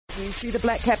The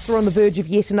Black Caps are on the verge of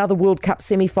yet another World Cup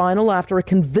semi-final after a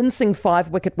convincing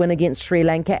 5-wicket win against Sri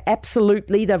Lanka.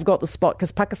 Absolutely, they've got the spot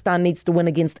because Pakistan needs to win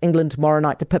against England tomorrow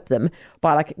night to pip them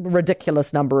by like a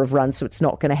ridiculous number of runs, so it's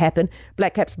not going to happen.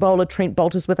 Black Caps bowler Trent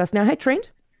Boult is with us now. Hey,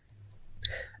 Trent.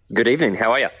 Good evening.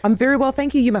 How are you? I'm very well,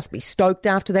 thank you. You must be stoked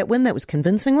after that win. That was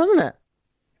convincing, wasn't it?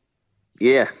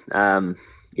 Yeah,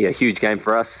 huge game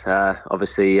for us.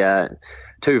 Obviously,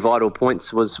 2 vital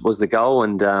points was the goal,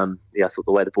 and I thought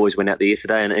the way the boys went out there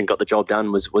yesterday and got the job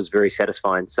done was very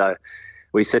satisfying. So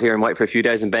we sit here and wait for a few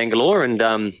days in Bangalore, and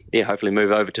hopefully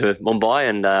move over to Mumbai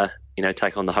and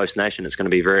take on the host nation. It's going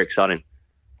to be very exciting.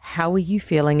 How are you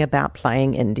feeling about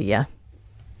playing India?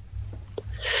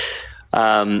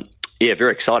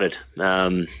 Very excited.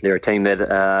 They're a team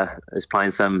that is playing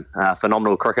some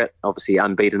phenomenal cricket, obviously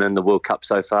unbeaten in the World Cup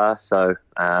so far. So,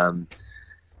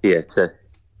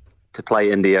 to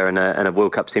play India in a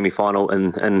World Cup semi-final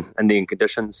in Indian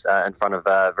conditions in front of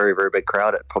a very, very big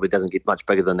crowd, it probably doesn't get much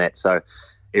bigger than that. So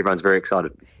everyone's very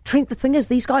excited. Trent, the thing is,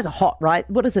 these guys are hot, right?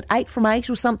 What is it, 8 from 8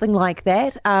 or something like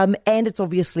that? And it's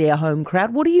obviously a home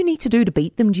crowd. What do you need to do to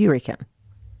beat them, do you reckon?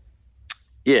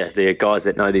 Yeah, they're guys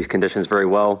that know these conditions very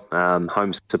well.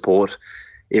 Home support.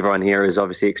 Everyone here is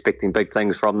obviously expecting big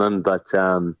things from them. But,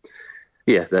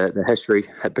 the history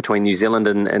between New Zealand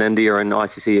and India and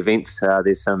ICC events,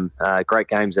 there's some great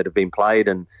games that have been played.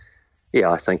 And,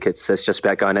 I think it's just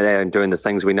about going out there and doing the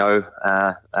things we know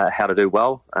how to do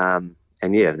well.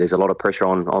 There's a lot of pressure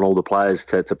on all the players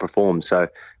to perform. So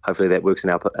hopefully that works in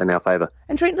our favour.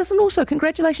 And Trent, listen, also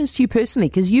congratulations to you personally,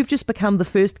 because you've just become the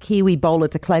first Kiwi bowler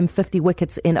to claim 50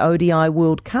 wickets in ODI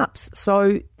World Cups.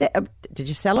 So did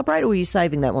you celebrate, or were you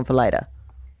saving that one for later?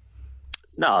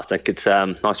 No, I think it's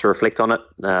nice to reflect on it.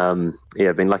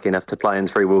 I've been lucky enough to play in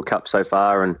 3 World Cups so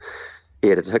far, and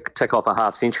to tick off a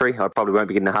half century. I probably won't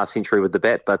be getting a half century with the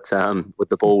bat, but with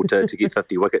the ball to get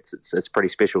 50 wickets, it's pretty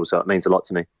special, so it means a lot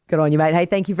to me. Good on you, mate. Hey,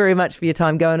 thank you very much for your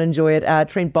time. Go and enjoy it.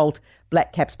 Trent Boult,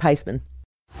 Black Caps paceman.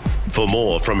 For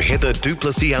more from Heather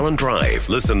Duplessis Allen Drive,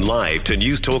 listen live to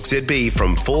News Talk ZB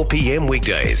from 4 p.m.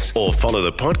 weekdays or follow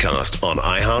the podcast on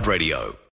iHeartRadio.